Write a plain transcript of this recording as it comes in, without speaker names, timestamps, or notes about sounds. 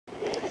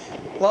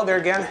Hello there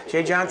again,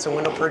 Jay Johnson,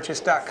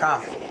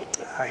 windowpurchase.com.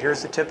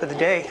 Here's the tip of the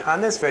day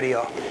on this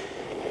video.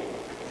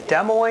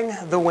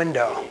 Demoing the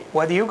window.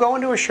 Whether you go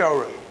into a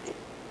showroom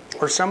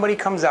or somebody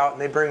comes out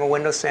and they bring a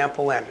window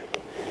sample in,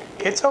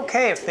 it's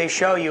okay if they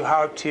show you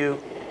how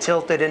to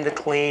tilt it into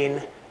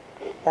clean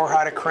or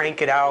how to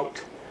crank it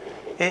out.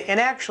 And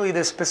actually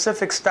the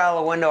specific style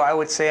of window I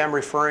would say I'm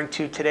referring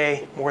to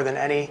today more than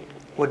any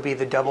would be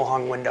the double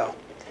hung window.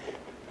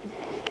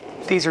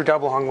 These are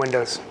double hung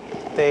windows.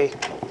 They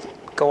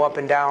go up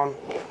and down,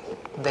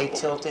 they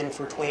tilt in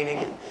for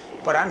cleaning.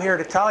 But I'm here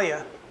to tell you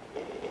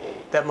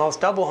that most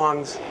double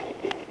hungs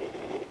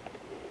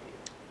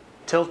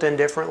tilt in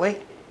differently.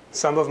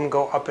 Some of them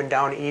go up and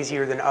down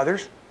easier than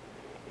others.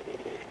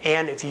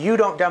 And if you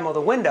don't demo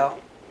the window,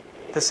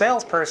 the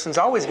salesperson's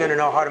always going to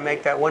know how to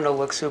make that window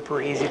look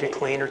super easy to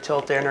clean or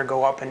tilt in or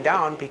go up and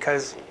down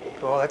because,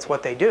 well, that's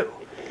what they do.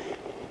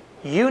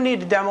 You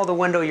need to demo the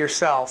window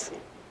yourself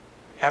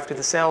after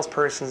the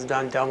salesperson's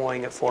done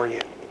demoing it for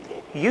you.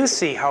 You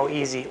see how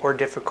easy or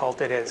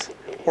difficult it is,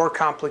 or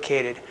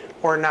complicated,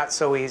 or not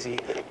so easy,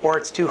 or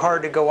it's too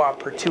hard to go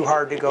up or too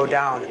hard to go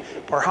down,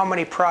 or how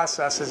many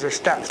processes or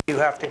steps you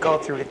have to go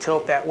through to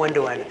tilt that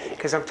window in.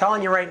 Because I'm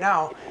telling you right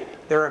now,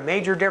 there are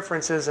major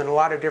differences in a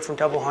lot of different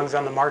double hungs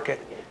on the market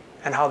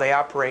and how they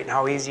operate and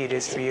how easy it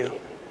is for you.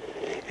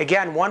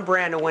 Again, one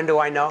brand of window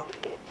I know,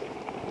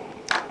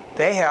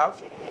 they have,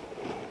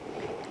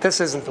 this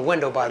isn't the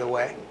window by the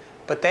way,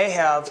 but they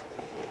have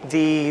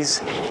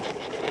these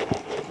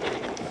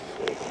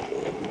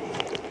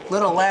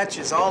little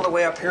latches all the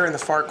way up here in the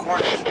far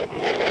corners.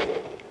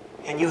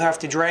 And you have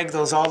to drag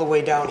those all the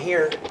way down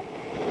here.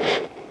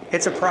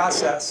 It's a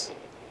process.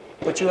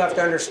 But you have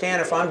to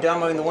understand, if I'm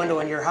demoing the window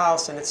in your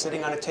house and it's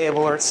sitting on a table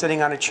or it's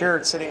sitting on a chair,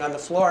 it's sitting on the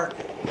floor,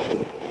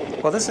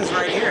 well, this is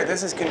right here.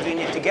 This is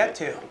convenient to get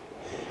to.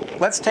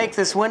 Let's take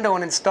this window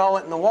and install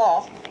it in the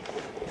wall.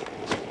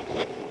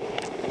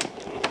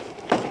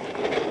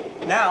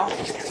 Now,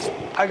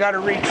 I got to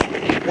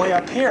reach way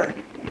up here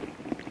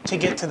to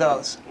get to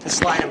those, to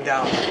slide them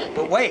down.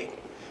 But wait,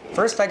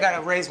 first I got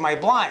to raise my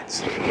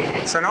blinds.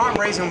 So now I'm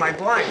raising my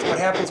blinds. What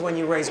happens when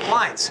you raise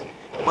blinds?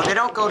 Well, they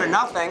don't go to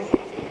nothing.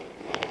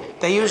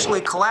 They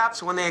usually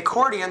collapse. When they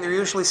accordion, they're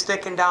usually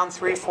sticking down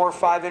 3, 4,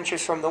 5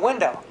 inches from the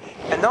window.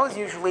 And those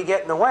usually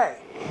get in the way.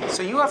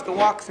 So you have to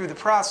walk through the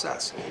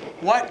process.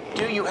 What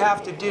do you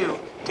have to do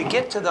to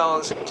get to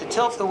those, to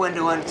tilt the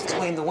window in, to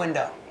clean the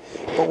window?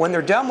 But when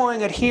they're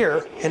demoing it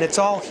here, and it's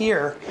all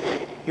here,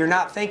 you're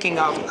not thinking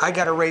of, I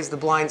got to raise the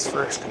blinds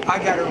first.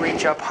 I got to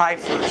reach up high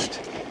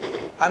first.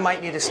 I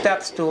might need a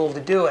step stool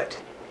to do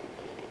it.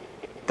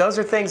 Those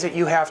are things that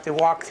you have to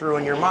walk through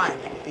in your mind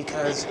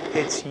because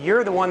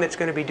you're the one that's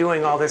going to be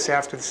doing all this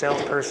after the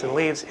salesperson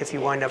leaves if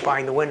you wind up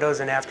buying the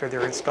windows and after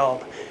they're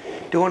installed.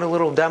 Doing a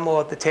little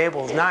demo at the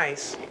table is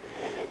nice,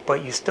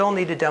 but you still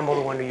need to demo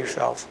the window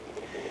yourself.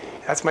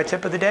 That's my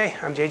tip of the day.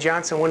 I'm Jay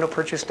Johnson,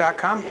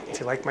 windowpurchase.com. If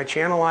you like my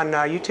channel on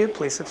YouTube,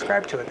 please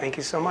subscribe to it. Thank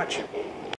you so much.